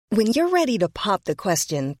When you're ready to pop the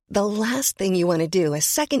question, the last thing you want to do is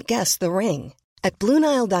second-guess the ring. At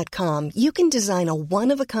BlueNile.com, you can design a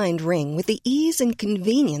one-of-a-kind ring with the ease and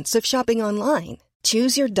convenience of shopping online.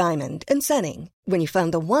 Choose your diamond and setting. When you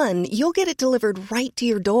find the one, you'll get it delivered right to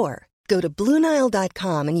your door. Go to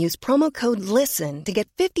BlueNile.com and use promo code LISTEN to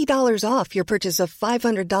get $50 off your purchase of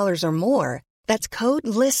 $500 or more. That's code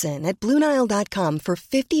LISTEN at BlueNile.com for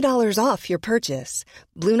 $50 off your purchase.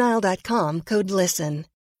 BlueNile.com, code LISTEN.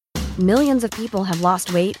 Millions of people have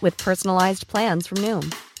lost weight with personalized plans from Noom.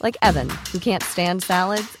 Like Evan, who can't stand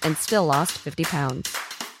salads and still lost 50 pounds.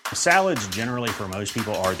 Salads generally for most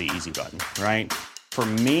people are the easy button, right? For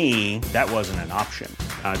me, that wasn't an option.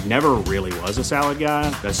 I never really was a salad guy.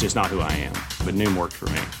 That's just not who I am. But Noom worked for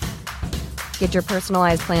me. Get your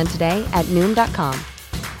personalized plan today at Noom.com.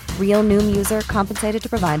 Real Noom user compensated to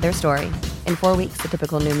provide their story. In 4 weeks, the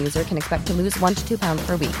typical Noom user can expect to lose 1 to 2 pounds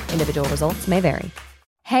per week. Individual results may vary.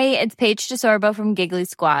 Hey, it's Paige DeSorbo from Giggly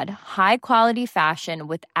Squad. High quality fashion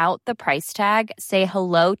without the price tag. Say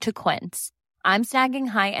hello to Quince. I'm snagging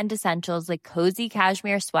high-end essentials like cozy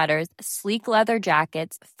cashmere sweaters, sleek leather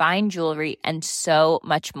jackets, fine jewelry, and so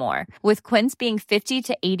much more. With Quince being 50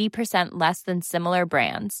 to 80% less than similar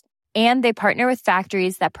brands. And they partner with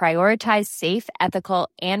factories that prioritize safe, ethical,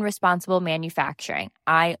 and responsible manufacturing.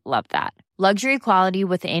 I love that. Luxury quality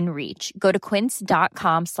within reach. Go to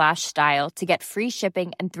quince.com/style to get free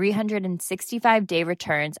shipping and 365-day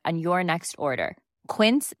returns on your next order.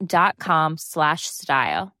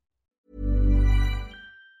 Quince.com/style.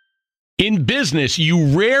 In business, you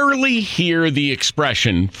rarely hear the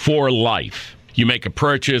expression "for life." You make a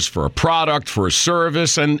purchase for a product, for a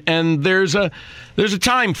service, and there's a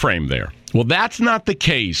time frame there. Well, that's not the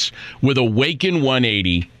case with Awaken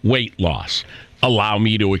 180 weight loss. Allow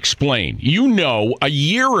me to explain. You know, a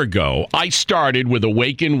year ago, I started with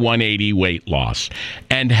Awaken 180 weight loss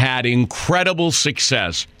and had incredible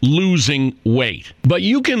success losing weight. But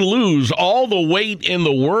you can lose all the weight in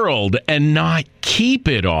the world and not keep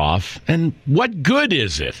it off. And what good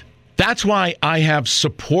is it? That's why I have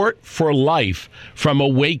support for life from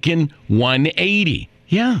Awaken 180.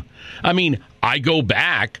 Yeah. I mean, I go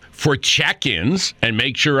back for check-ins and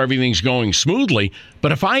make sure everything's going smoothly.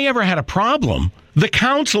 But if I ever had a problem, the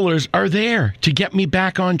counselors are there to get me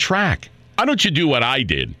back on track. Why don't you do what I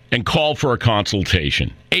did and call for a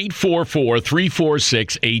consultation?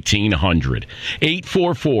 844-346-1800.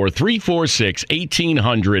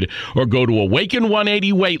 844-346-1800 or go to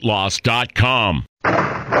awaken180weightloss.com.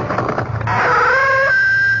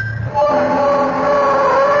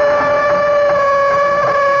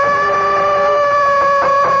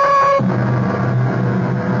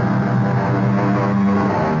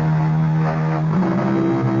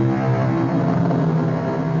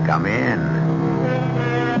 Come in.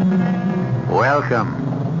 Welcome.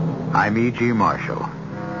 I'm E.G. Marshall.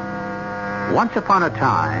 Once upon a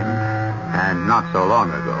time, and not so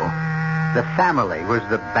long ago, the family was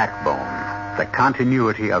the backbone, the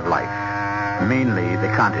continuity of life, mainly the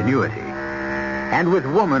continuity. And with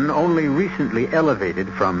woman only recently elevated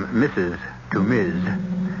from Mrs. to Ms.,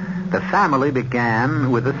 the family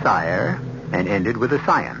began with a sire and ended with a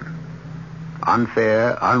scion.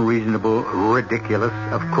 Unfair, unreasonable, ridiculous,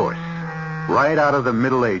 of course, right out of the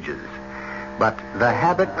Middle Ages. But the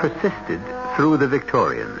habit persisted through the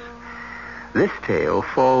Victorians. This tale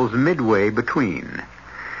falls midway between.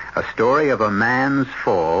 A story of a man's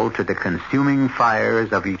fall to the consuming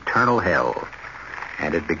fires of eternal hell.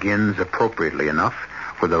 And it begins appropriately enough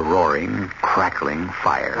with a roaring, crackling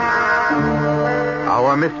fire.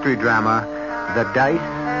 Our mystery drama, The Dice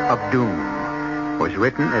of Doom, was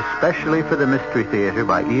written especially for the Mystery Theater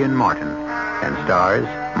by Ian Martin and stars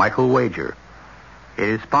Michael Wager. It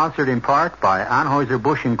is sponsored in part by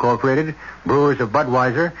Anheuser-Busch Incorporated, Brewers of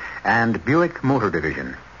Budweiser, and Buick Motor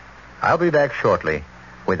Division. I'll be back shortly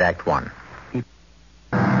with Act One.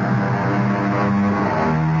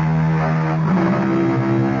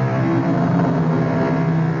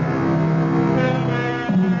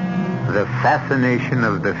 The fascination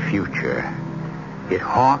of the future. It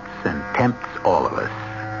haunts and tempts all of us.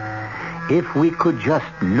 If we could just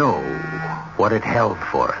know what it held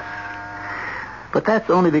for us. But that's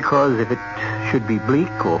only because if it should be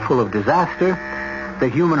bleak or full of disaster, the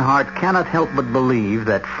human heart cannot help but believe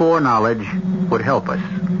that foreknowledge would help us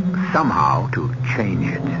somehow to change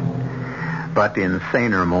it. But in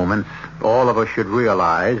saner moments, all of us should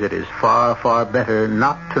realize it is far, far better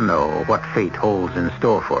not to know what fate holds in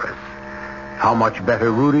store for us. How much better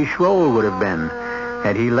Rudy Schroll would have been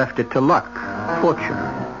had he left it to luck, fortune,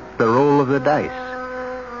 the roll of the dice.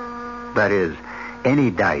 That is,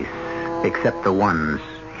 any dice except the ones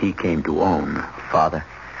he came to own. Father,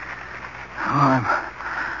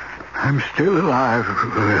 I'm still alive,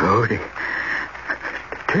 Rudy.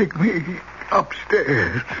 Take me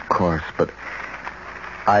upstairs. Of course, but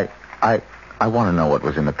I want to know what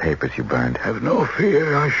was in the papers you burned. Have no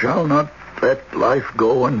fear. I shall not let life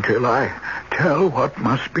go until I tell what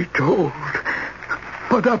must be told.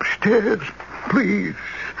 But upstairs, please.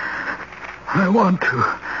 I want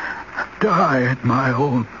to die in my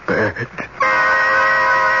own bed.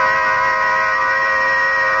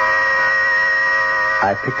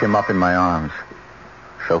 I picked him up in my arms.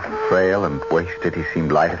 So frail and wasted, he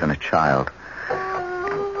seemed lighter than a child.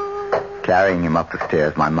 Carrying him up the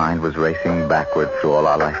stairs, my mind was racing backward through all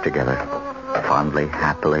our life together. Fondly,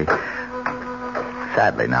 happily.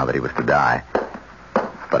 Sadly, now that he was to die.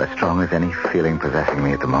 But as strong as any feeling possessing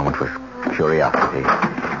me at the moment was curiosity.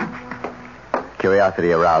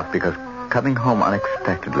 Curiosity aroused because coming home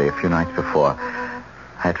unexpectedly a few nights before,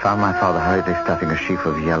 I had found my father hurriedly stuffing a sheaf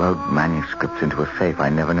of yellowed manuscripts into a safe I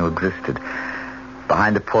never knew existed.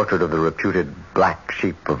 Behind the portrait of the reputed black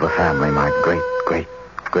sheep of the family, my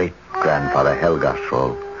great-great-great-grandfather Helga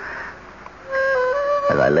Schroll.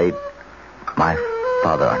 As I laid my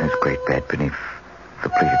father on his great bed beneath the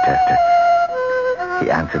pleated tester, he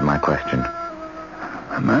answered my question.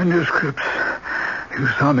 The manuscripts you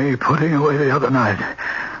saw me putting away the other night,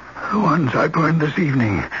 the ones I burned this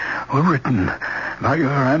evening, were written by your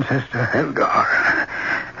ancestor Helgar.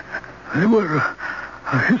 They were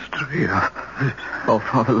a history of this. Oh,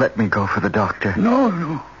 Father, let me go for the doctor. No,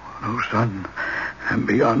 son. I'm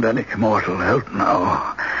beyond any mortal help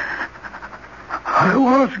now. I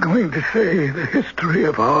was going to say the history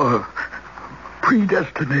of our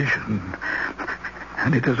predestination.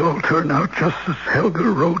 And it has all turned out just as Helga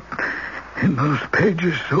wrote in those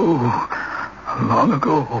pages so long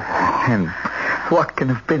ago. And what can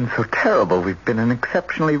have been so terrible? We've been an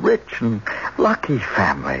exceptionally rich and lucky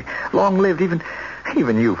family. Long-lived.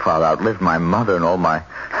 Even you, Father, outlived my mother and all my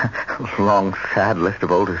long, sad list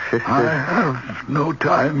of older sisters. I have no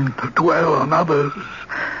time to dwell on others.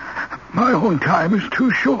 My own time is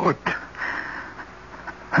too short.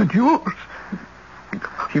 And yours?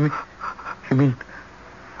 You mean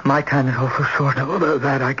my time is also short? No,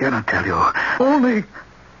 that I cannot tell you. Only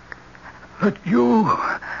that you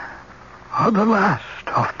are the last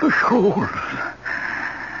of the Scrolls.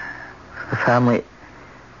 The family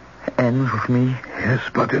ends with me? Yes,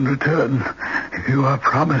 but in return, you are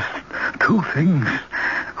promised two things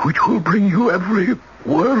which will bring you every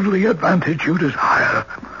worldly advantage you desire.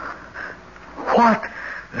 What?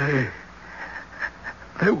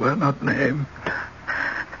 They were not named.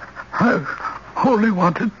 I only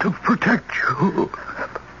wanted to protect you.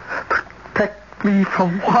 Protect me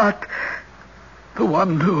from what? The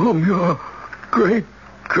one to whom your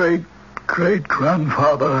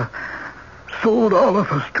great-great-great-grandfather sold all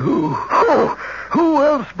of us to. Oh, who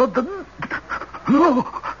else but the... No,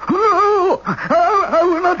 I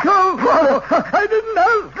will not come. Father, I didn't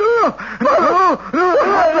ask you.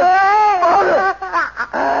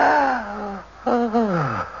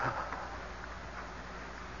 Father.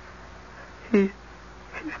 He's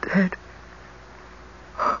dead.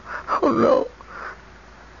 Oh, no.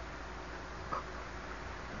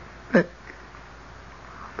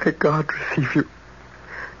 May God receive you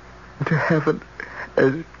into heaven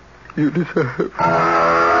as you deserve.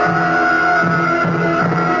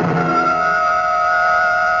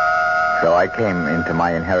 So I came into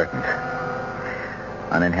my inheritance.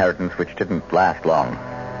 An inheritance which didn't last long.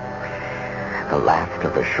 The last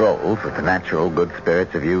of the Scrolls, with the natural good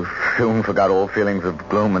spirits of youth, soon forgot all feelings of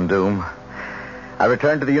gloom and doom. I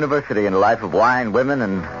returned to the university in a life of wine, women,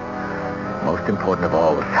 and most important of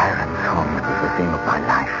all, the siren song that was the theme of my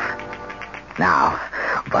life. Now,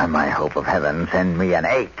 by my hope of heaven, send me an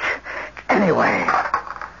 8. Anyway.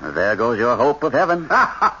 There goes your hope of heaven.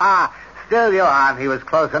 Still, Johann, he was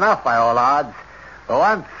close enough by all odds. For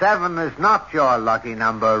once, 7 is not your lucky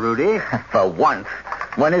number, Rudy. For once?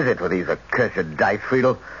 When is it with these accursed dice,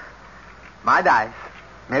 Friedel? My dice.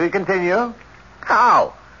 May we continue?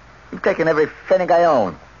 How? You've taken every pfennig I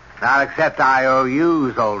own. Not except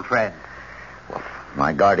IOUs, old friend. Well,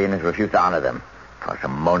 my guardian has refused to honor them.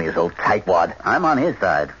 Parsimonious old tightwad. I'm on his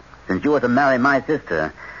side. Since you were to marry my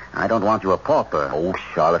sister, I don't want you a pauper. Oh,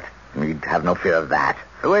 Charlotte, you'd have no fear of that.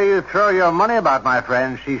 The way you throw your money about, my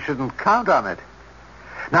friend, she shouldn't count on it.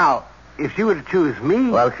 Now, if she were to choose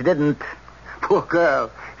me... Well, she didn't. Poor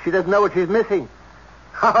girl. She doesn't know what she's missing.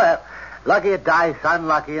 Oh, well, lucky at dice,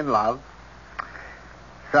 unlucky in love.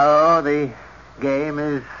 So, the game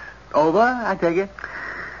is over, I take it?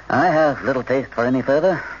 I have little taste for any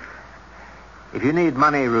further. If you need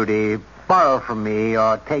money, Rudy, borrow from me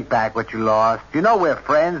or take back what you lost. You know we're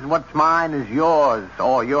friends, and what's mine is yours,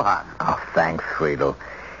 or Johann. Oh, thanks, Friedel.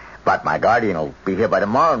 But my guardian will be here by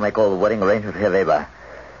tomorrow and make all the wedding arrangements, Herr Weber.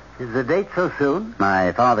 Is the date so soon?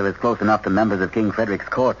 My father is close enough to members of King Frederick's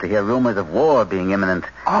court to hear rumors of war being imminent.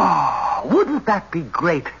 Oh, wouldn't that be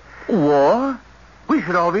great? War? We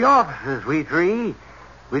should all be officers, we three.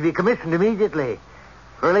 We'd be commissioned immediately.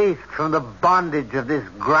 Released from the bondage of this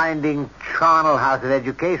grinding charnel house of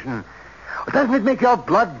education. Doesn't it make your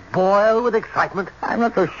blood boil with excitement? I'm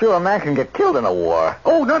not so sure a man can get killed in a war.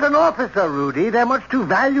 Oh, not an officer, Rudy. They're much too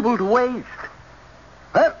valuable to waste.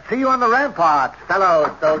 Well, see you on the ramparts,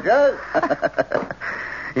 fellow soldiers.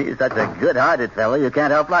 He's such a good-hearted fellow, you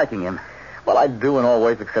can't help liking him. Well, I do in all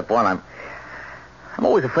ways except one. I'm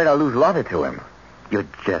always afraid I'll lose Lotte to him. You're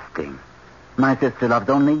jesting. My sister loves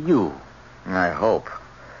only you. I hope.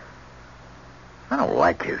 I don't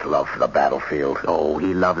like his love for the battlefield. Oh,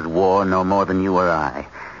 he loves war no more than you or I.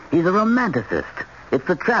 He's a romanticist. It's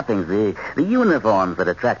the trappings, the uniforms that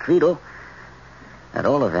attract Friedel. At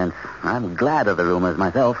all events, I'm glad of the rumors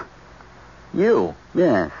myself. You?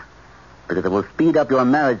 Yes, because it will speed up your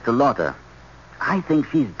marriage to Lotte. I think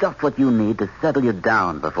she's just what you need to settle you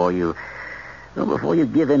down before you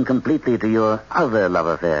give in completely to your other love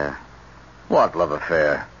affair. What love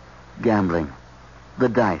affair? Gambling. The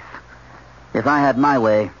dice. If I had my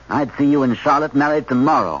way, I'd see you and Charlotte married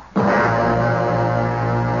tomorrow.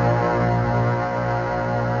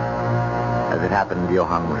 As it happened,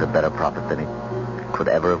 Johann was a better prophet than he could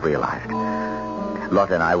ever have realized.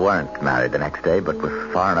 Lotte and I weren't married the next day, but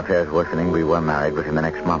with foreign affairs worsening, we were married within the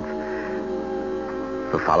next month.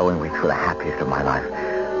 The following weeks were the happiest of my life.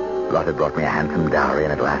 Lotte brought me a handsome dowry,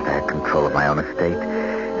 and at last I had control of my own estate.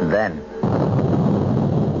 And then,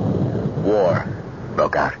 war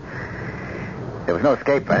broke out. There was no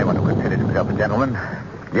escape for anyone who considered himself a gentleman.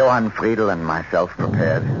 Johann Friedel and myself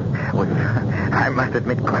prepared. With, I must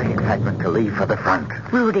admit, quite excitement to leave for the front.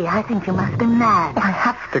 Rudy, I think you must be mad. I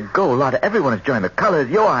have to go, Lotte. Everyone has joined the colors.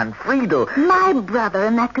 Johann Friedel. My brother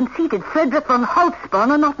and that conceited Frederick von Holtzborn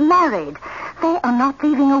are not married. They are not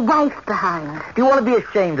leaving a wife behind. Do you want to be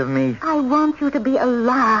ashamed of me? I want you to be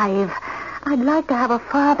alive. I'd like to have a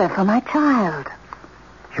father for my child.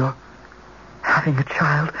 You're having a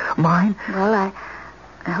child? Mine? Well,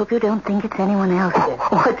 I hope you don't think it's anyone else's.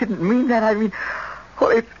 Oh, I didn't mean that. I mean,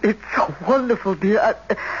 well, it's so wonderful, dear.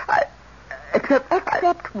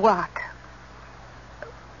 Except what?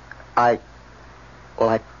 I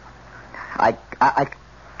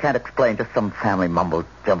can't explain. Just some family mumbo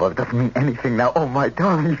jumbo. It doesn't mean anything now. Oh, my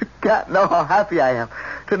darling, you can't know how happy I am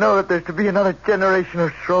to know that there's to be another generation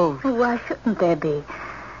of Schrolls. Well, why shouldn't there be?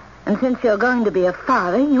 And since you're going to be a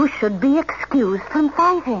father, you should be excused from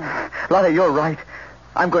fighting. Lotte, you're right.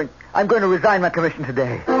 I'm going to resign my commission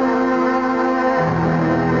today.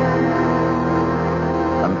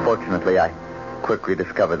 Unfortunately, I quickly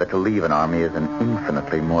discovered that to leave an army is an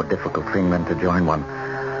infinitely more difficult thing than to join one.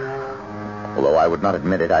 Although I would not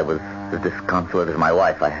admit it, I was as disconsolate as my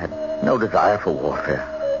wife. I had no desire for warfare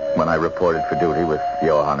when I reported for duty with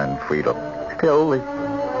Johann and Friedel. Still, the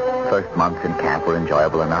first months in camp were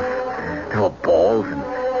enjoyable enough. There were balls and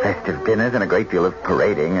festive dinners and a great deal of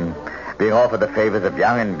parading and being offered the favors of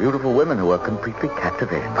young and beautiful women who were completely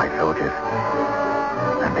captivated by soldiers.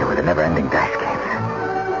 And there were the never-ending dice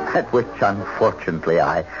games, at which, unfortunately,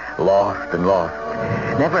 I lost and lost.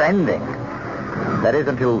 Never-ending. That is,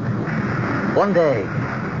 until one day.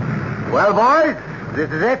 Well, boys,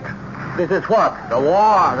 this is it. This is what? The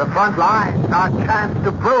war, the front lines, our chance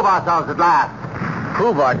to prove ourselves at last.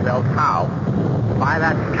 Prove ourselves how? Why,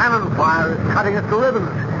 that cannon fire is cutting us to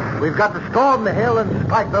ribbons. We've got to storm the hill and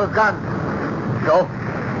spike those guns. So,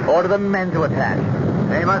 order the men to attack.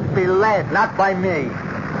 They must be led, not by me.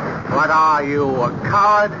 What are you, a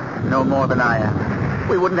coward? No more than I am.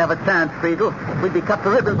 We wouldn't have a chance, Friedel. We'd be cut to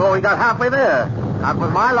ribbons before we got halfway there. Not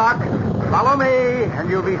with my luck. Follow me, and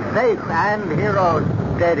you'll be safe and heroes.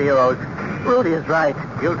 Dead heroes. Rudy is right.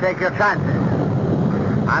 You'll take your chances.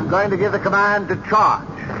 I'm going to give the command to charge.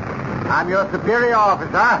 I'm your superior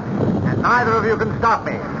officer, and neither of you can stop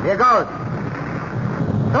me. Here goes.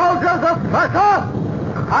 Soldiers of Prussia,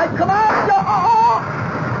 I command you...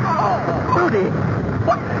 Rudy!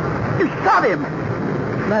 What? You shot him!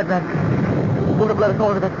 Madman. Would have let us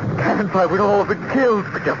all into that cannon fire. We'd all have been killed.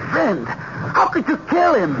 But your friend, how could you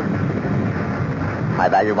kill him? I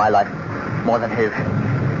value my life more than his.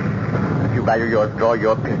 If you value yours, draw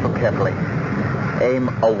your pistol carefully. Aim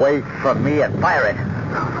away from me and fire it.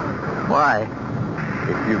 Why?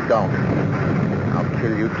 If you don't, I'll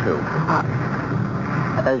kill you too.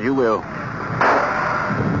 As you will.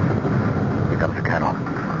 Here comes the cannon.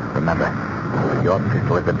 remember. But your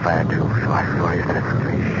pistol had been fired, too, so I saw you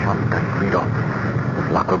swiftly shot at Friedel.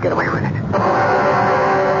 If Locke will get away with it.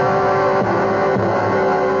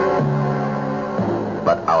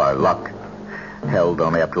 But our luck held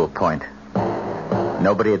only up to a point.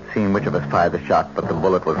 Nobody had seen which of us fired the shot, but the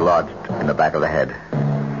bullet was lodged in the back of the head.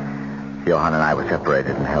 Johann and I were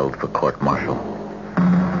separated and held for court-martial.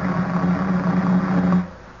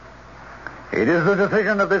 It is the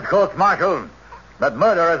decision of this court-martial that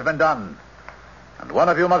murder has been done, and one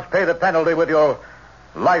of you must pay the penalty with your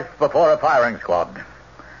life before a firing squad.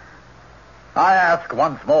 I ask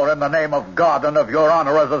once more in the name of God and of your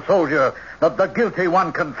honor as a soldier that the guilty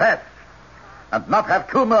one confess and not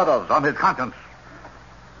have two murders on his conscience.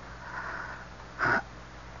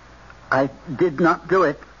 I did not do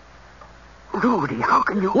it. Rudy, how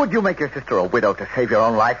can you... Would you make your sister a widow to save your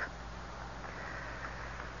own life?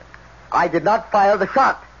 I did not fire the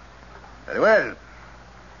shot. Very well.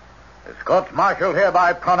 This court-martial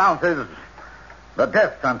hereby pronounces the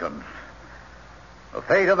death sentence. The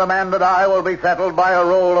fate of the man that I will be settled by a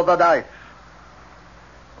roll of the dice.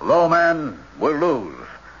 The low man will lose.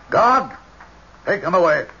 God, take him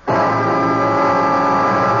away.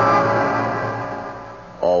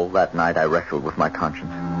 All that night I wrestled with my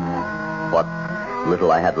conscience. What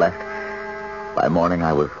little I had left. By morning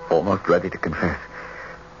I was almost ready to confess.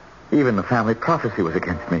 Even the family prophecy was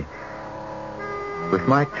against me. With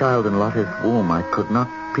my child in Lotte's womb, I could not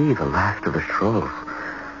be the last of the Schrolls.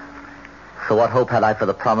 So what hope had I for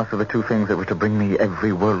the promise of the two things that were to bring me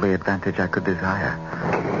every worldly advantage I could desire?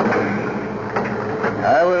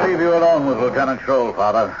 I will leave you alone with Lieutenant Schroll,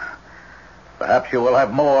 Father. Perhaps you will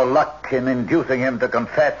have more luck in inducing him to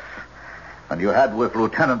confess than you had with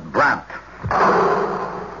Lieutenant Brandt.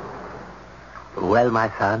 Well, my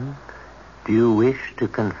son, do you wish to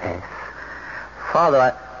confess?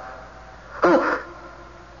 Father,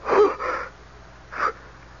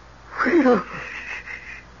 Friedel!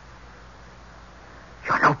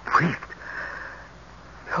 You're no priest.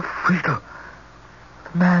 You're Friedel,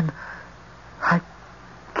 the man I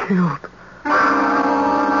killed.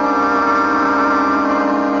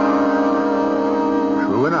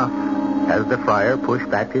 True enough, as the friar pushed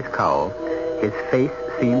back his cowl, his face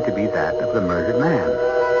seemed to be that of the murdered man.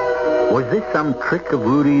 Was this some trick of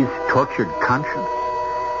Rudy's tortured conscience?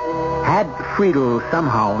 Had Friedel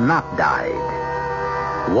somehow not died?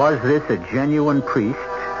 Was this a genuine priest?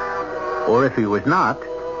 Or if he was not,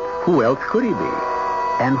 who else could he be?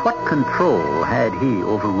 And what control had he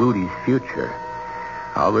over Rudy's future?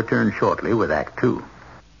 I'll return shortly with Act 2.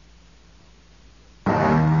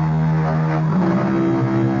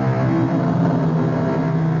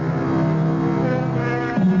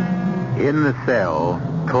 In the cell,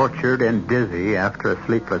 tortured and dizzy after a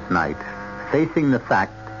sleepless night, facing the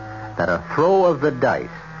fact that a throw of the dice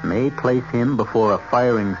may place him before a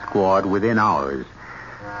firing squad within hours,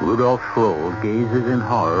 Rudolf Schroll gazes in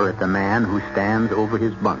horror at the man who stands over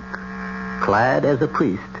his bunk, clad as a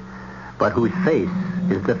priest, but whose face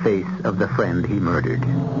is the face of the friend he murdered.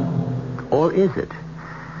 Or is it?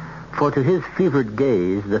 For to his fevered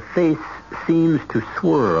gaze, the face seems to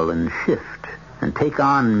swirl and shift and take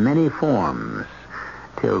on many forms,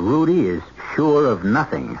 till Rudy is sure of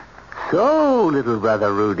nothing. So, little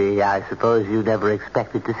brother Rudy, I suppose you never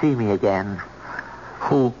expected to see me again.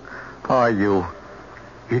 Who are you?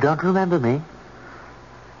 You don't remember me?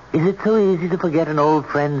 Is it so easy to forget an old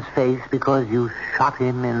friend's face because you shot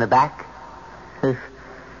him in the back? If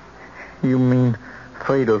you mean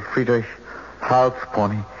Friedrich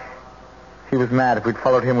Halsborn, he was mad. If we'd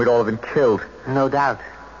followed him, we'd all have been killed. No doubt.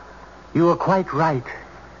 You were quite right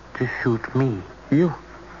to shoot me. You?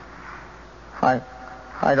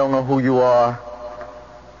 I don't know who you are.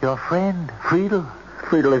 Your friend, Friedel.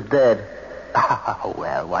 Friedel is dead. Oh,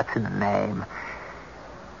 well, what's in the name?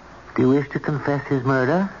 Do you wish to confess his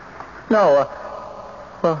murder? No.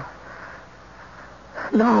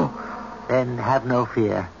 No. Then have no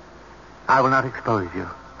fear. I will not expose you.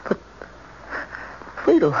 But,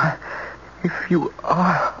 Friedel, if you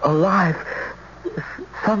are alive,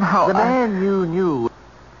 somehow the man you knew.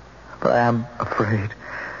 But I am afraid.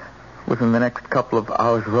 Within the next couple of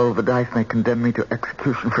hours, roll of the dice may condemn me to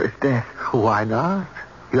execution for his death. Why not?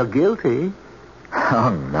 You're guilty. Oh,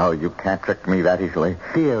 no, you can't trick me that easily.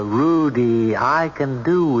 Dear Rudy, I can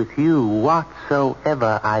do with you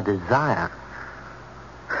whatsoever I desire.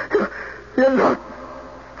 You're not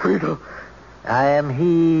Friedel. I am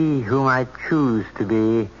he whom I choose to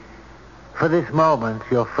be. For this moment,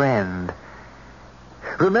 your friend.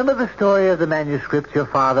 Remember the story of the manuscript your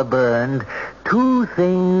father burned? 2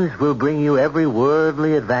 things will bring you every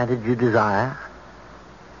worldly advantage you desire.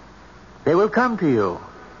 They will come to you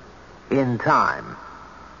In time.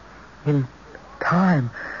 In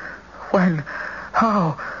time? When?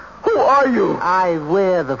 How? Who are you? I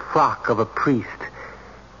wear the frock of a priest.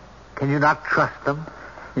 Can you not trust them?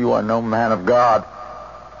 You are no man of God.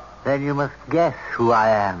 Then you must guess who I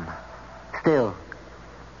am. Still,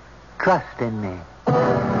 trust in me.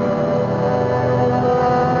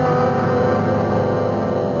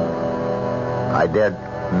 I dared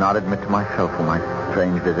not admit to myself who my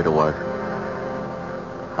strange visitor was.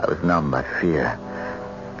 I was numb by fear.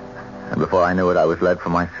 And before I knew it, I was led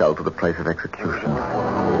from my cell to the place of execution.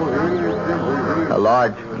 A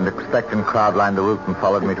large and expectant crowd lined the route and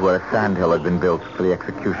followed me to where a sandhill had been built for the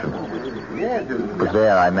execution. It was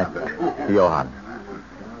there I met Johann.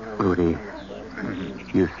 Rudy,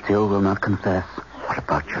 you still will not confess. What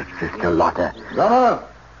about your sister Lotte? Drummer,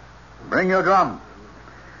 bring your drum.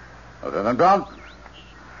 Lieutenant Grant,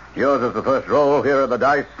 yours is the first roll. Here are the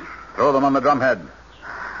dice. Throw them on the drumhead.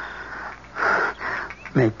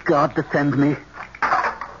 May God defend me.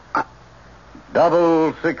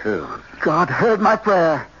 Double sixes. God heard my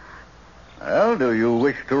prayer. Well, do you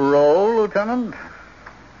wish to roll, Lieutenant?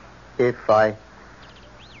 If I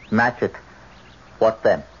match it, what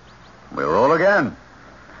then? We'll roll again.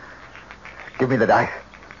 Give me the dice.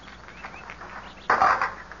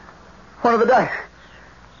 One of the dice.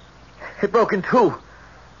 It broke in two.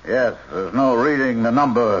 Yes, there's no reading the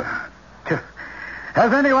number.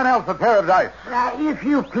 Has anyone else a pair of dice? If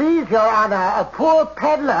you please, Your Honor, a poor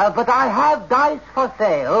peddler, but I have dice for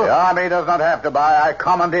sale. The army does not have to buy. I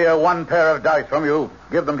commandeer one pair of dice from you.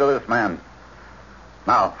 Give them to this man.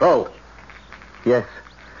 Now, throw. Yes,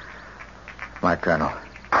 my colonel.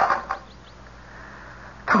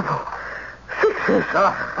 Double sixes.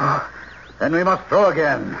 Then we must throw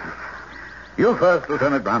again. You first,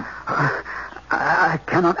 Lieutenant Grant. I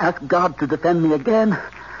cannot ask God to defend me again.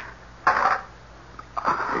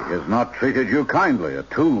 He has not treated you kindly. A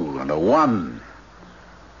 2 and a 1.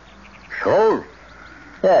 Sure.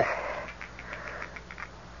 Yes.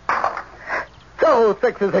 So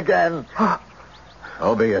sixes again.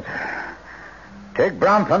 So be it. Take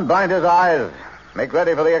Brandt and bind his eyes. Make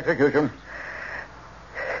ready for the execution.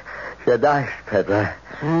 Your dice, peddler.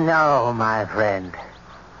 No, my friend.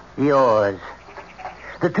 Yours.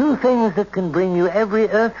 The two things that can bring you every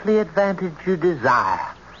earthly advantage you desire.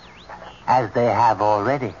 As they have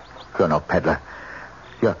already. You're no peddler.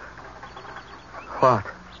 You're... What?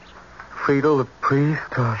 Friedel the priest?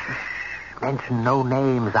 Or... Mention no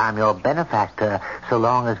names. I'm your benefactor so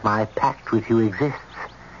long as my pact with you exists.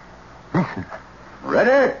 Listen.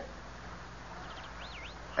 Ready?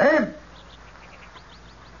 Aim!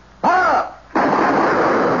 Fire!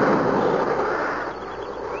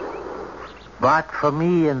 But for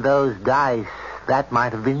me and those dice, that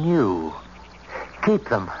might have been you. Keep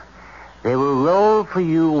them. They will roll for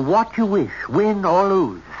you what you wish, win or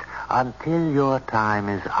lose, until your time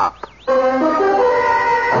is up.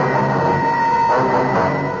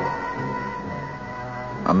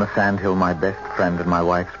 On the sandhill, my best friend and my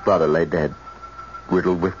wife's brother lay dead,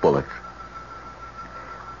 riddled with bullets.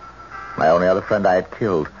 My only other friend I had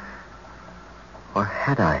killed. Or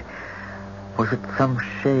had I? Was it some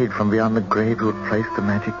shade from beyond the grave who had placed the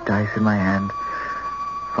magic dice in my hand?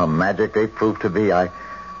 Some magic they proved to be. I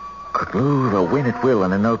could lose or win at will,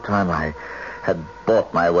 and in no time I had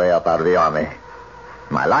bought my way up out of the army.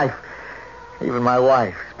 My life, even my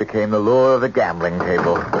wife's, became the lure of the gambling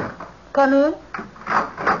table. Come in.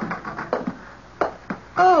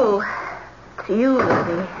 Oh, it's you,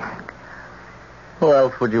 Rudy. Who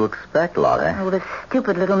else would you expect, Lotte? Oh, the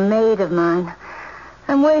stupid little maid of mine.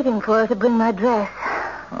 I'm waiting for her to bring my dress.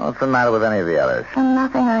 What's the matter with any of the others? And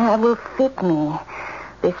nothing I have will fit me.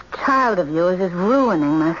 This child of yours is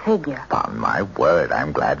ruining my figure. Upon my word,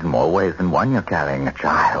 I'm glad in more ways than one you're carrying a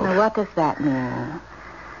child. Now, what does that mean?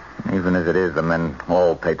 Even as it is, the men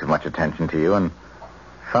all pay too much attention to you, and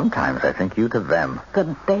sometimes I think you to them. The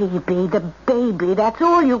baby, that's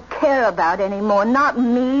all you care about anymore. Not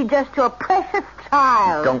me, just your precious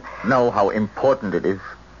child. You don't know how important it is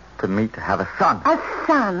to me to have a son. A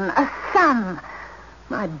son.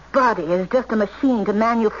 My body is just a machine to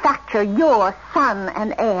manufacture your son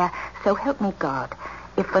and heir. So help me God,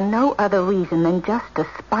 if for no other reason than just to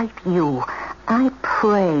spite you, I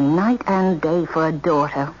pray night and day for a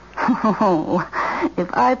daughter.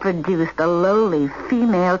 If I produced a lowly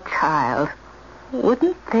female child,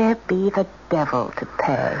 wouldn't there be the devil to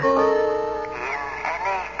pay? In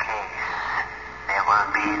any case, there will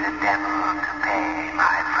be the devil to pay,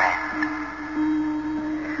 my friend.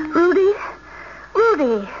 Rudy?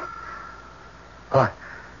 What?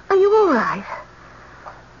 Are you all right?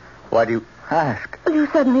 Why do you ask? Well, you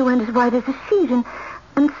suddenly went as white as a sheet and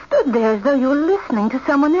stood stood there as though you were listening to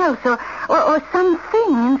someone else or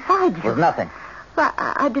something inside you. It was nothing. Well,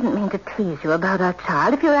 I didn't mean to tease you about our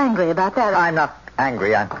child. If you're angry about that... I'm not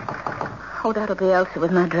angry. Oh, that'll be Elsa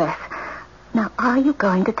with my dress. Now, are you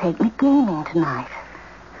going to take me gaming tonight?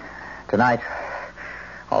 Tonight?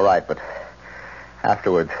 All right, but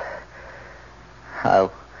afterwards,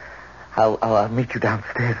 I'll meet you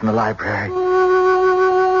downstairs in the library.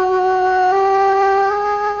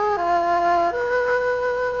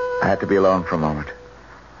 I had to be alone for a moment.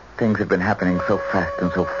 Things had been happening so fast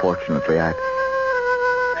and so fortunately, I'd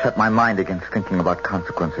shut my mind against thinking about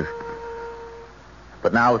consequences.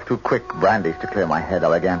 But now, with 2 quick brandies to clear my head,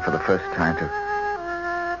 I began for the first time to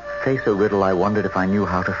face a riddle I wondered if I knew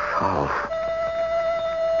how to solve.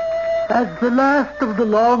 As the last of the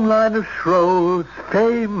long line of Shroves,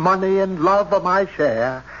 fame, money, and love are my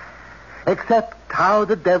share, except how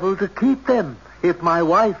the devil to keep them if my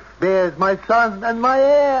wife bears my son and my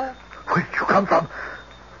heir. Where did you come from?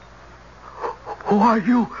 Who are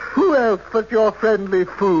you? Who else but your friendly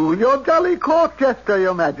fool, your jolly court jester,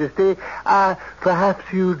 your majesty?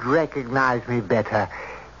 Perhaps you'd recognize me better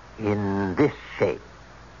in this shape.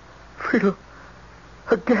 Friedel,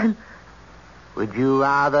 again? Would you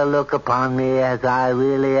rather look upon me as I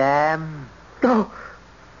really am? No.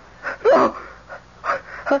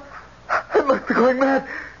 I must be going mad.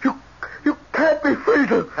 You can't be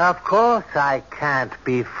Friedel. Of course I can't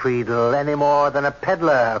be Friedel any more than a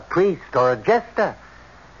peddler, a priest, or a jester.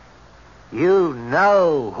 You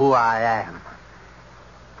know who I am.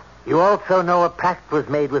 You also know a pact was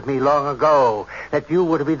made with me long ago, that you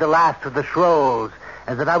were to be the last of the Shrolls,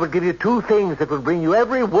 and that I would give you 2 things that would bring you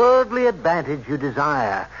every worldly advantage you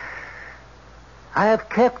desire. I have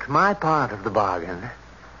kept my part of the bargain.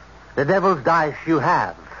 The devil's dice you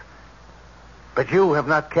have. But you have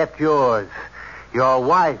not kept yours. Your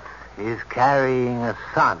wife is carrying a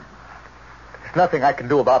son. There's nothing I can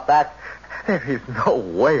do about that. There is no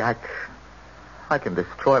way I can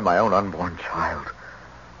destroy my own unborn child.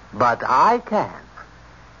 But I can.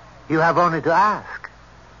 You have only to ask.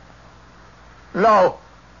 No.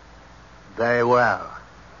 Very well.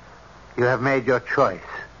 You have made your choice.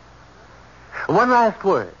 One last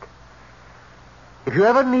word. If you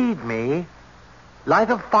ever need me, light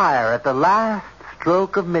a fire at the last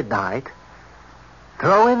stroke of midnight,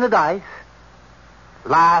 throw in the dice,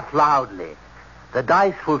 laugh loudly. The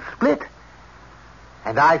dice will split,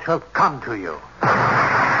 and I shall come to you.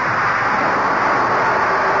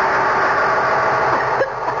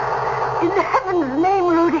 In heaven's name,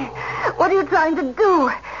 Rudy, what are you trying to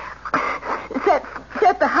do?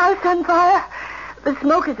 Set the house on fire? The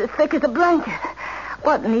smoke is as thick as a blanket.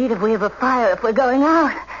 What need have we of a fire if we're going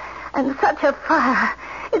out? And such a fire.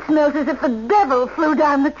 It smells as if the devil flew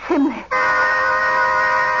down the chimney.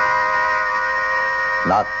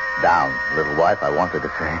 Not down, little wife, I wanted to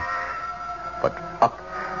say. But up.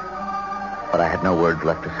 But I had no words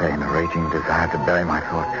left to say in a raging desire to bury my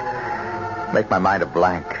thoughts. Make my mind a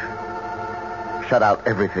blank. Shut out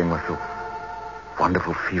everything with the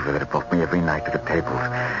wonderful fever that brought me every night to the tables.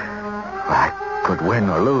 Where I could win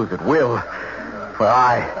or lose at will. Where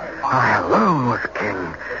I alone was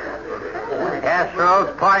king. Yes,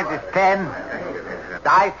 Rose, point is 10.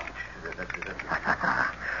 Dice.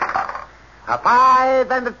 A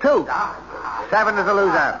 5 and a 2. 7 is a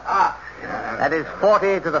loser. That is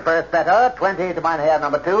 40 to the first better, 20 to Mynheer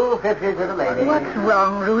number 2, 50 to the lady. What's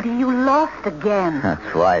wrong, Rudy? You lost again.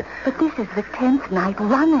 That's right. But this is the 10th night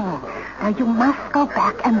running. Now, you must go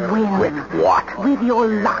back and win. With what? With your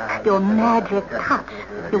luck, your magic touch.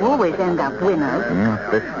 You always end up winners.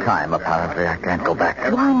 This time, apparently, I can't go back.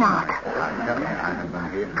 Why not?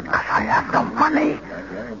 Because I have no money.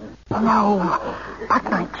 No, but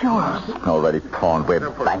my jewels. Already pawned. We're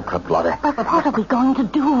bankrupt, Lottie. But what are we going to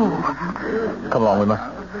do? Come along,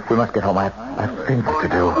 we must get home. I have things to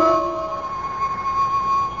do.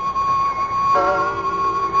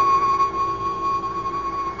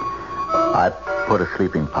 I put a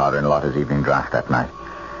sleeping powder in Lotta's evening draft that night.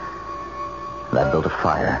 And I built a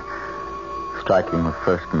fire, striking the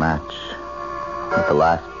first match at the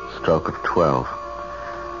last stroke of 12.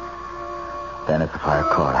 Then, as the fire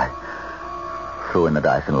caught, I threw in the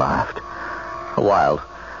dice and laughed. A wild,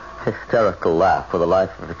 hysterical laugh with a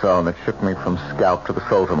life of its own that shook me from scalp to the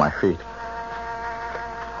soles of my feet.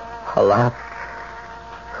 A laugh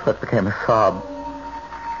that became a sob.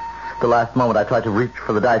 At the last moment, I tried to reach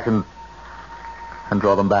for the dice and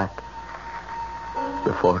draw them back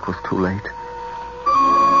before it was too late.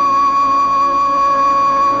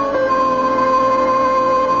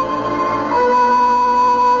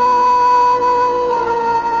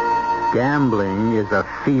 Gambling is a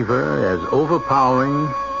fever as overpowering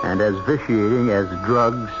and as vitiating as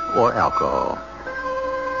drugs or alcohol.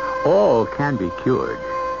 All can be cured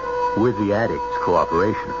with the addict's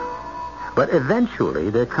cooperation. But eventually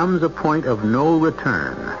there comes a point of no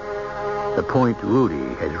return. The point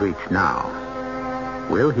Rudy has reached now.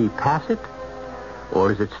 Will he pass it,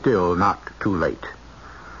 or is it still not too late?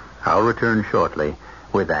 I'll return shortly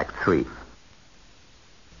with Act 3.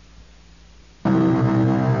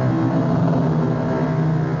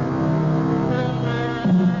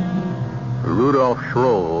 Rudolf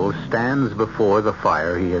Schroll stands before the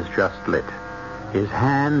fire he has just lit, his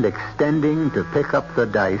hand extending to pick up the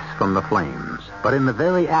dice from the flames. But in the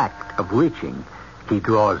very act of reaching, he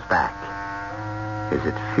draws back. Is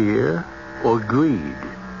it fear or greed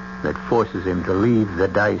that forces him to leave the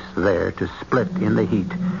dice there to split in the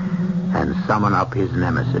heat and summon up his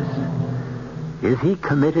nemesis? Is he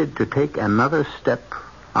committed to take another step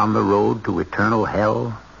on the road to eternal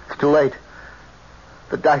hell? It's too late.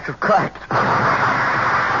 The dice have cracked.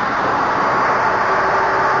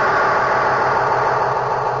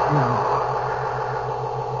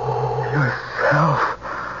 Yourself.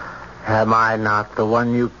 Am I not the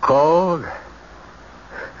one you called?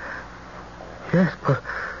 Yes, but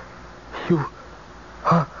you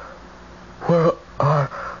are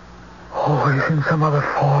always in some other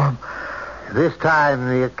form. This time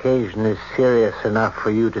the occasion is serious enough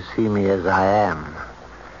for you to see me as I am.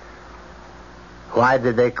 Why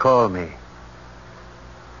did they call me?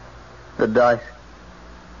 The dice.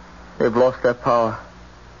 They've lost their power.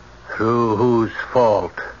 Through whose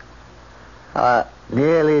fault?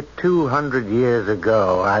 Nearly 200 years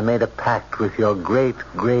ago, I made a pact with your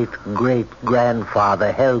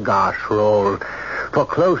great-great-great-grandfather, Helga Schroll. For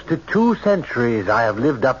close to 2 centuries, I have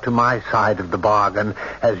lived up to my side of the bargain,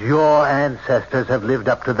 as your ancestors have lived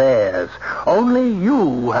up to theirs. Only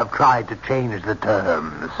you have tried to change the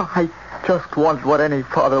terms. I just want what any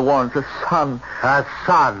father wants, a son. A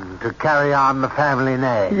son to carry on the family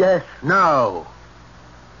name? Yes. No.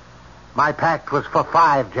 My pact was for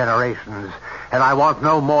 5 generations, and I want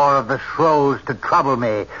no more of the Schrolls to trouble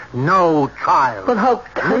me. No child. But how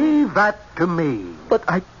can... Leave that to me. But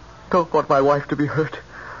I don't want my wife to be hurt.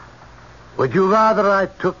 Would you rather I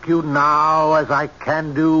took you now, as I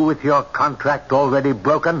can do with your contract already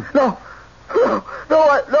broken? No.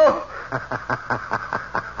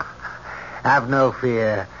 Have no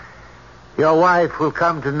fear. Your wife will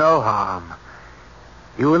come to no harm.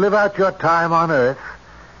 You will live out your time on Earth,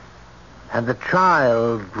 and the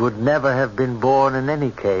child would never have been born in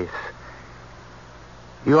any case.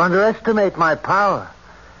 You underestimate my power,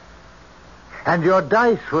 and your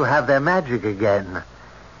dice will have their magic again.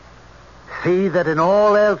 See that in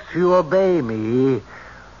all else you obey me,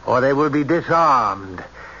 or they will be disarmed,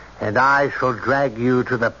 and I shall drag you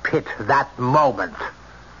to the pit that moment.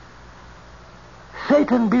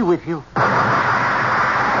 Satan be with you.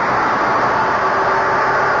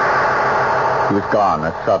 He was gone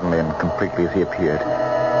as suddenly and completely as he appeared.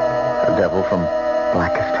 A devil from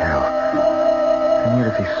blackest hell. And yet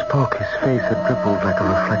as he spoke, his face had rippled like a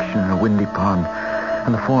reflection in a windy pond,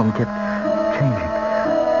 and the form kept changing,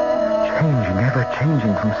 ever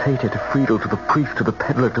changing, from satyr to Friedel, to the priest, to the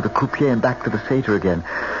peddler, to the croupier, and back to the satyr again.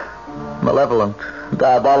 Malevolent,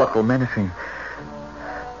 diabolical, menacing.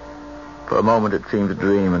 For a moment it seemed a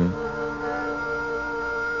dream, and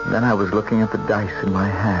then I was looking at the dice in my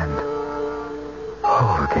hand,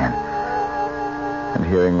 whole again, and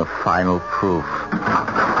hearing the final proof.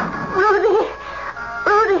 Rudy,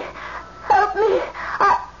 help me.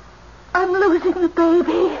 I'm losing the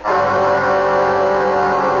baby.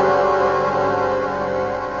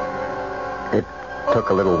 It took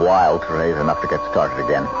a little while to raise enough to get started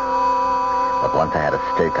again. But once I had a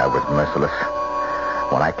stake, I was merciless.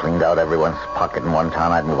 When I cleaned out everyone's pocket in one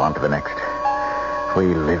town, I'd move on to the next.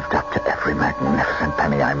 We lived up to every magnificent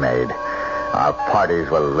penny I made. Our parties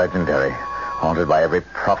were legendary, haunted by every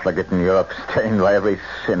profligate in Europe, stained by every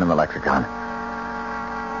sin in the lexicon.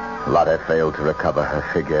 Lotte failed to recover her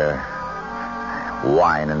figure.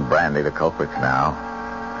 Wine and brandy the culprits now.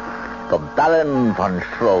 The Baron von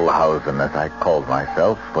Schrollhausen, as I called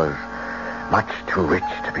myself, was much too rich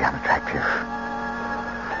to be unattractive.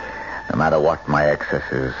 No matter what my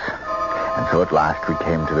excesses. And so at last we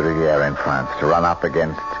came to the Riviera in France to run up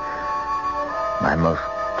against my most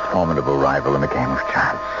formidable rival in the game of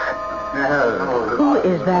chance. Who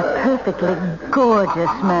is that perfectly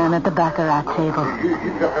gorgeous man at the baccarat table?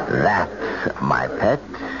 That, my pet,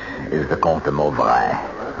 is the Comte de Mauvrais,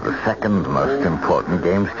 the second most important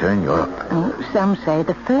gamester in Europe. Oh, some say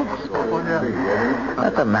the first.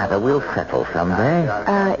 That's a matter we'll settle someday.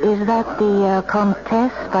 Is that the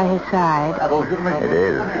Comtesse by his side? It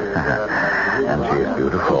is. And she is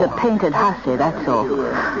beautiful. He's a painted hussy, that's all.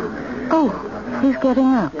 Oh, he's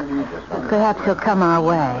getting up. Perhaps he'll come our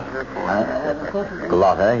way.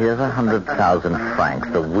 Lotta, here's 100,000 francs.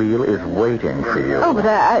 The wheel is waiting for you. Oh, but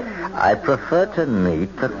I prefer to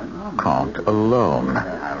meet the Count alone.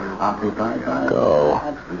 Go.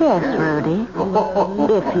 Yes, Rudy.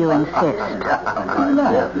 If you insist.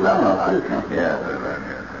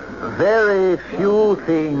 Very few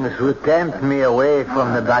things would tempt me away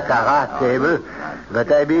from the baccarat table,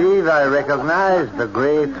 but I believe I recognize the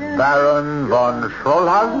great Baron von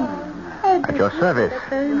Schrollhausen. At your service.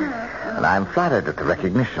 And I'm flattered at the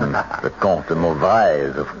recognition. The Comte de Mauvais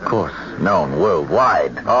is, of course, known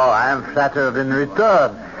worldwide. Oh, I am flattered in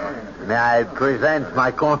return. May I present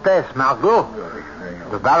my Comtesse Margot,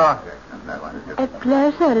 the Baron? A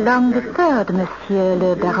pleasure long deferred, Monsieur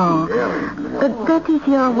le Baron. But that is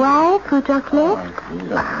your wife who just left?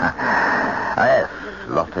 Yes,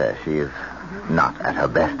 Lotte, she is not at her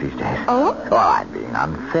best these days. Oh? Well, I'm being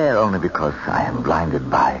unfair only because I am blinded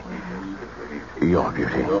by your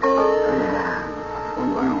beauty.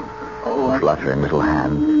 Fluttering little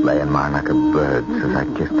hand lay in mine like a bird's as I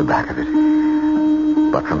kissed the back of it.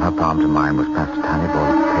 But from her palm to mine was passed a tiny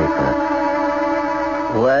ball of paper.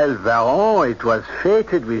 Well, Baron, it was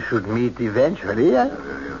fated we should meet eventually.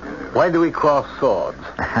 When do we cross swords?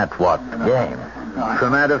 At what game?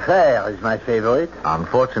 Chemin de fer is my favorite.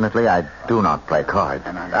 Unfortunately, I do not play cards.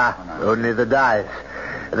 Only the dice.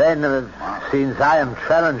 Then, since I am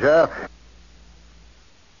challenger,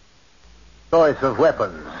 choice of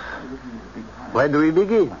weapons. When do we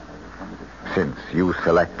begin? Since you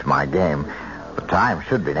select my game, the time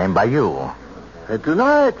should be named by you.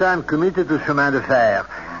 Tonight, I'm committed to Chemin de Fer.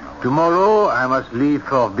 Tomorrow, I must leave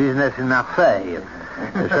for business in Marseille.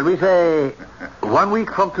 Shall we say 1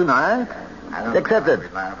 week from tonight? Accepted.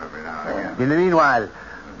 In the meanwhile,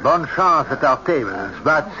 bonne chance at our tables,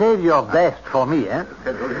 but save your best for me, eh?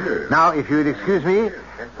 Now, if you will excuse me,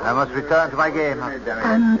 I must return to my game.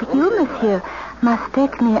 And you, monsieur, must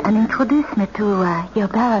take me and introduce me to your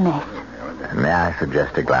baroness. May I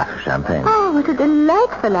suggest a glass of champagne? Oh, what a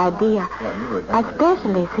delightful idea.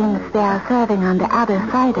 Especially since they are serving on the other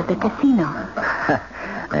side of the casino.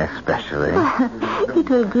 Especially? It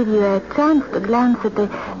will give you a chance to glance at the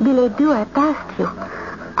billet doux past you,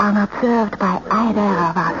 unobserved by either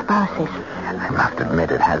of our spouses. I must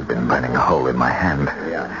admit it has been burning a hole in my hand.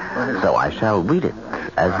 So I shall read it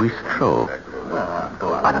as we stroll.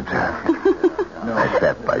 Unobserved.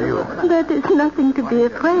 Except by you. That is nothing to be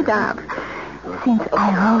afraid of, since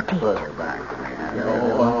I wrote it.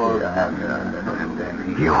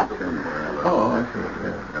 You.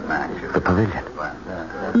 The pavilion.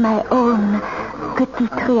 My own Petit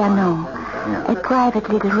Trianon, a private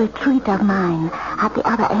little retreat of mine at the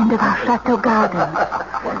other end of our chateau garden.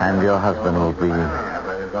 And your husband will be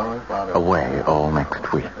away all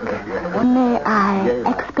next week. May I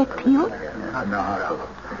expect you?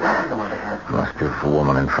 Most beautiful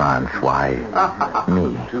woman in France. Why,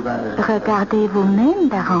 me? Regardez vous-même,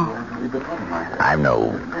 Baron. I'm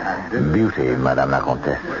no beauty, Madame la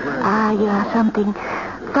Comtesse. You are something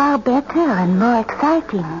far better and more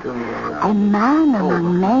exciting. A man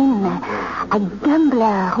among men. A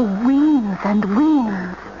gambler who wins and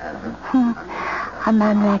wins. A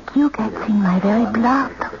man like you gets in my very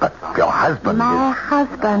blood. But your husband My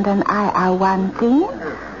husband and I are one thing.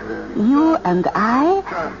 You and I,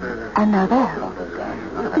 another.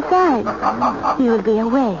 Besides, he will be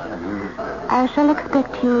away. I shall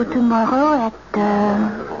expect you tomorrow at,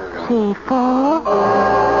 say, 4.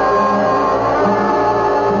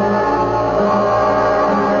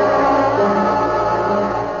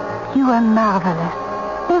 You are marvelous.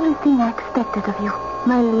 Everything I expected of you.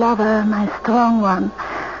 My lover, my strong one.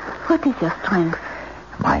 What is your strength?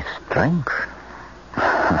 My strength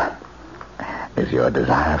is your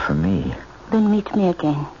desire for me. Then meet me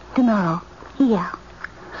again. Tomorrow. Here.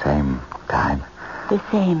 Same time. The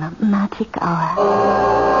same magic hour.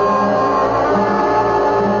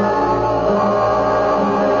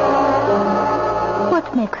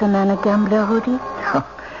 What makes a man a gambler, Rudy?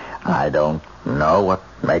 I don't know what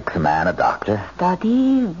makes a man a doctor.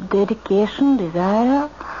 Study, dedication, desire.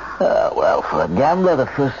 Well, for a gambler, the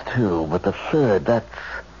first two, but the third, that's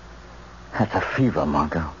a fever,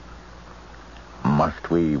 Margot. Must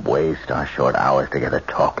we waste our short hours together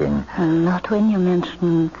talking? Not when you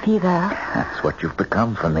mention fever. That's what you've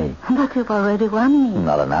become for me. But you've already won me.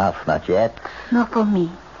 Not enough, not yet. Not for me.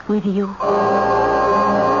 With you.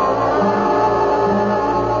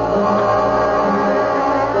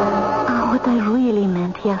 What I really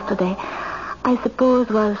meant yesterday, I suppose,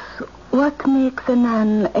 was what makes a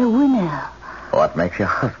man a winner. What makes your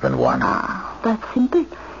husband one? that simple.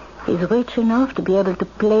 He's rich enough to be able to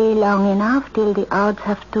play long enough till the odds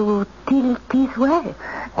have to tilt his way.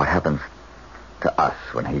 What happens to us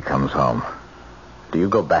when he comes home? Do you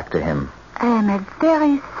go back to him? I am a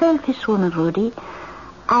very selfish woman, Rudy.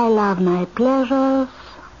 I love my pleasures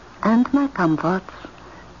and my comforts.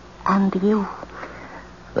 And you.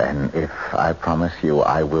 Then if I promise you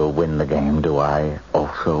I will win the game, do I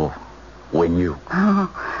also win you? Oh,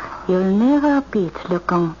 you'll never beat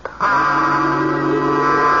Lecomte.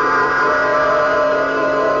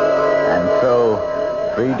 And so,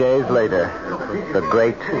 3 days later, the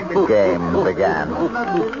great game began.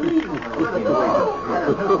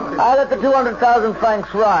 I let the 200,000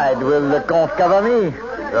 francs ride. Will Lecomte cover me?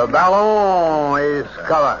 The ballon is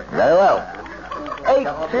covered. Very well. H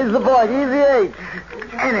is the point. Easy H.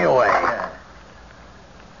 Anyway.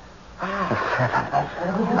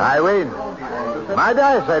 I win. My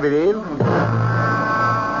dice, I believe.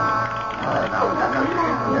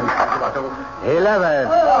 11.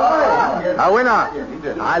 A winner.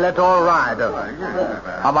 I let all ride.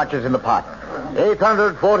 How much is in the pot?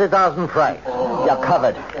 840,000 francs. You're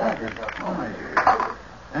covered.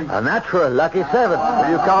 A natural lucky 7. Will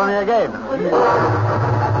you cover me again?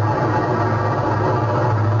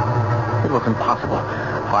 It was impossible.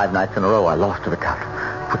 5 nights in a row I lost to the Count.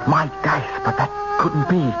 With my dice, but that couldn't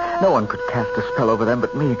be. No one could cast a spell over them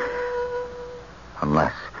but me.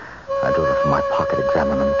 Unless I drew them from my pocket,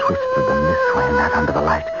 examined them, twisted them this way and that under the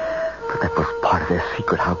light. But that was part of their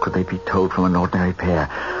secret. How could they be told from an ordinary pair?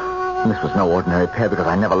 And this was no ordinary pair because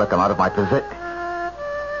I never let them out of my possession.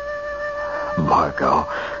 Margot,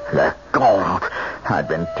 Lecomte. I'd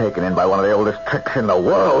been taken in by one of the oldest tricks in the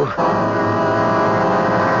world.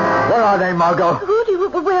 Where are they, Margot? Rudy,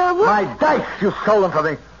 where? My dice. You stole them from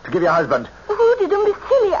me to give your husband. Rudy, don't be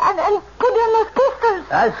silly and put down those pistols.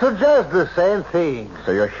 I suggest the same thing.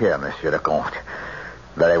 So you're here, Monsieur Lecomte.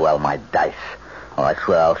 Very well, my dice. Oh, I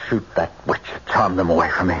swear I'll shoot that witch to charm them away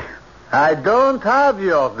from me. I don't have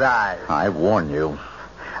your dice. I warn you.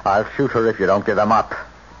 I'll shoot her if you don't give them up.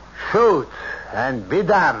 Shoot and be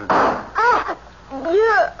damned. Ah,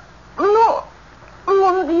 Dieu. No.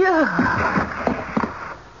 Mon Dieu.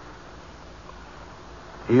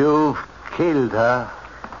 You've killed her.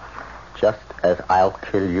 Just as I'll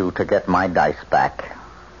kill you to get my dice back.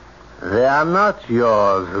 They are not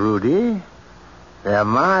yours, Rudy. They're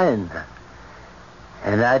mine.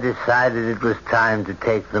 And I decided it was time to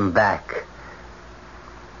take them back.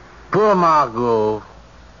 Poor Margot.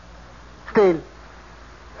 Still,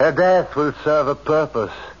 her death will serve a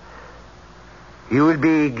purpose. You will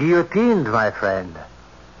be guillotined, my friend.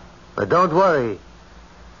 But don't worry.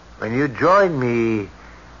 When you join me,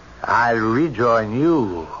 I'll rejoin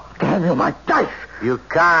you. Damn you, my dice! You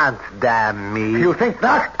can't damn me. You think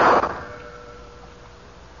that?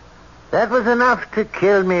 That was enough to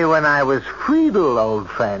kill me when I was Friedel, old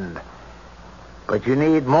friend. But you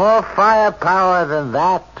need more firepower than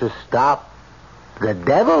that to stop the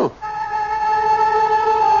devil.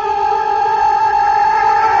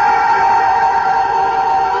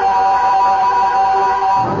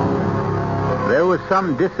 There was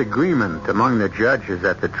some disagreement among the judges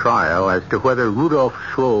at the trial as to whether Rudolf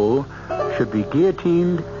Schroll should be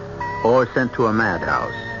guillotined or sent to a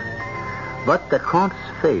madhouse. But the Comte's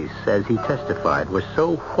face, as he testified, was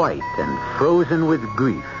so white and frozen with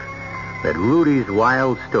grief that Rudy's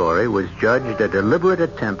wild story was judged a deliberate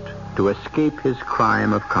attempt to escape his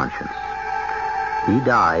crime of conscience. He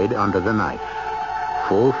died under the knife,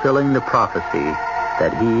 fulfilling the prophecy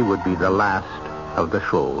that he would be the last of the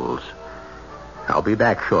Schrolls. I'll be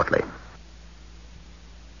back shortly.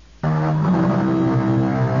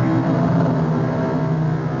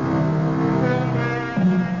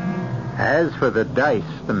 As for the dice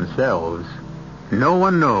themselves, no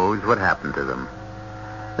one knows what happened to them.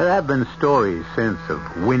 There have been stories since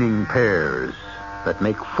of winning pairs that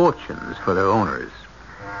make fortunes for their owners.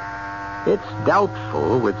 It's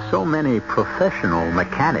doubtful, with so many professional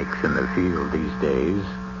mechanics in the field these days,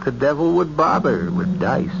 the devil would bother with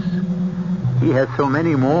dice. He has so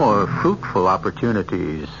many more fruitful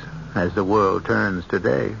opportunities as the world turns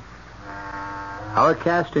today. Our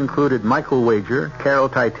cast included Michael Wager, Carol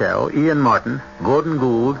Teitel, Ian Martin, Gordon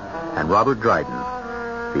Gould, and Robert Dryden.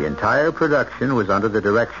 The entire production was under the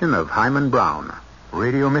direction of Hyman Brown.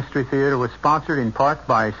 Radio Mystery Theater was sponsored in part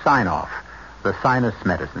by Sign-Off, the sinus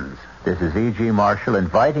medicines. This is E.G. Marshall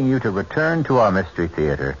inviting you to return to our Mystery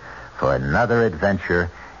Theater for another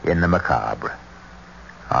adventure in the macabre.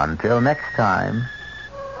 Until next time,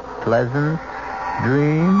 pleasant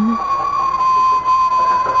dreams.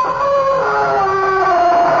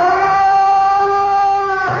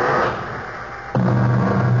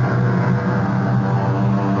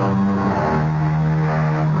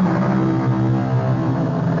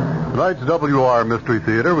 Tonight's WR Mystery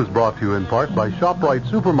Theater was brought to you in part by ShopRite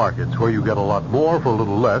Supermarkets, where you get a lot more for a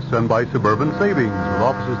little less, and by Suburban Savings, with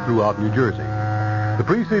offices throughout New Jersey. The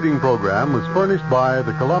preceding program was furnished by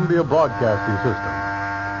the Columbia Broadcasting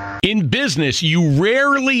System. In business, you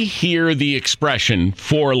rarely hear the expression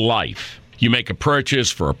for life. You make a purchase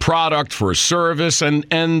for a product, for a service,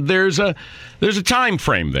 and there's a time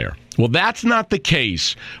frame there. Well, that's not the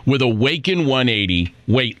case with Awaken 180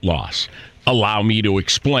 weight loss. Allow me to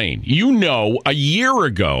explain. You know, a year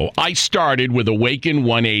ago, I started with Awaken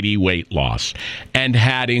 180 weight loss and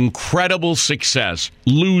had incredible success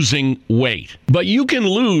losing weight. But you can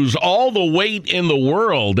lose all the weight in the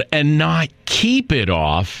world and not keep it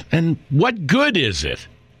off. And what good is it?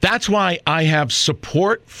 That's why I have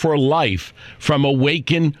support for life from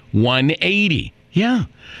Awaken 180. Yeah.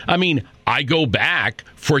 I mean, I go back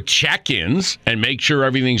for check-ins and make sure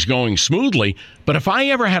everything's going smoothly. But if I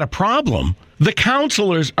ever had a problem, the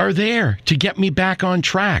counselors are there to get me back on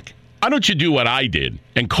track. Why don't you do what I did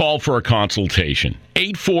and call for a consultation?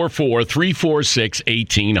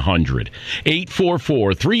 844-346-1800.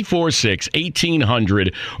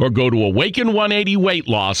 844-346-1800 or go to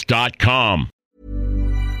awaken180weightloss.com.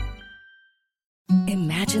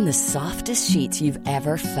 Imagine the softest sheets you've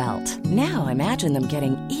ever felt. Now imagine them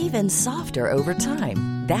getting even softer over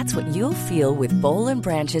time. That's what you'll feel with Boll &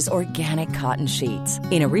 Branch's organic cotton sheets.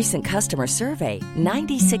 In a recent customer survey,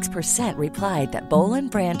 96% replied that Boll &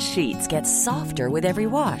 Branch sheets get softer with every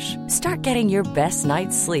wash. Start getting your best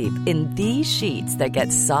night's sleep in these sheets that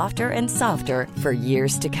get softer and softer for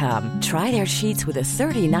years to come. Try their sheets with a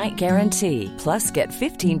 30-night guarantee. Plus, get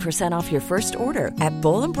 15% off your first order at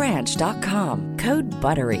bollandbranch.com. Code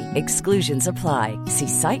BUTTERY. Exclusions apply. See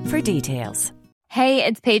site for details. Hey,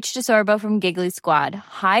 it's Paige DeSorbo from Giggly Squad.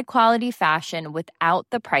 High quality fashion without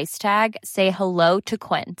the price tag. Say hello to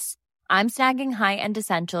Quince. I'm snagging high-end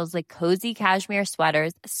essentials like cozy cashmere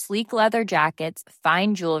sweaters, sleek leather jackets,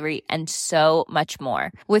 fine jewelry, and so much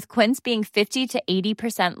more. With Quince being 50 to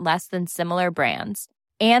 80% less than similar brands.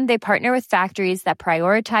 And they partner with factories that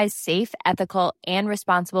prioritize safe, ethical, and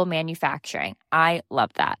responsible manufacturing. I love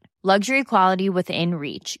that. Luxury quality within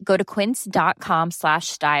reach. Go to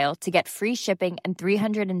quince.com/style to get free shipping and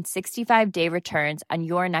 365-day returns on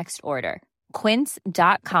your next order.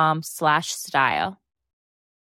 Quince.com/style.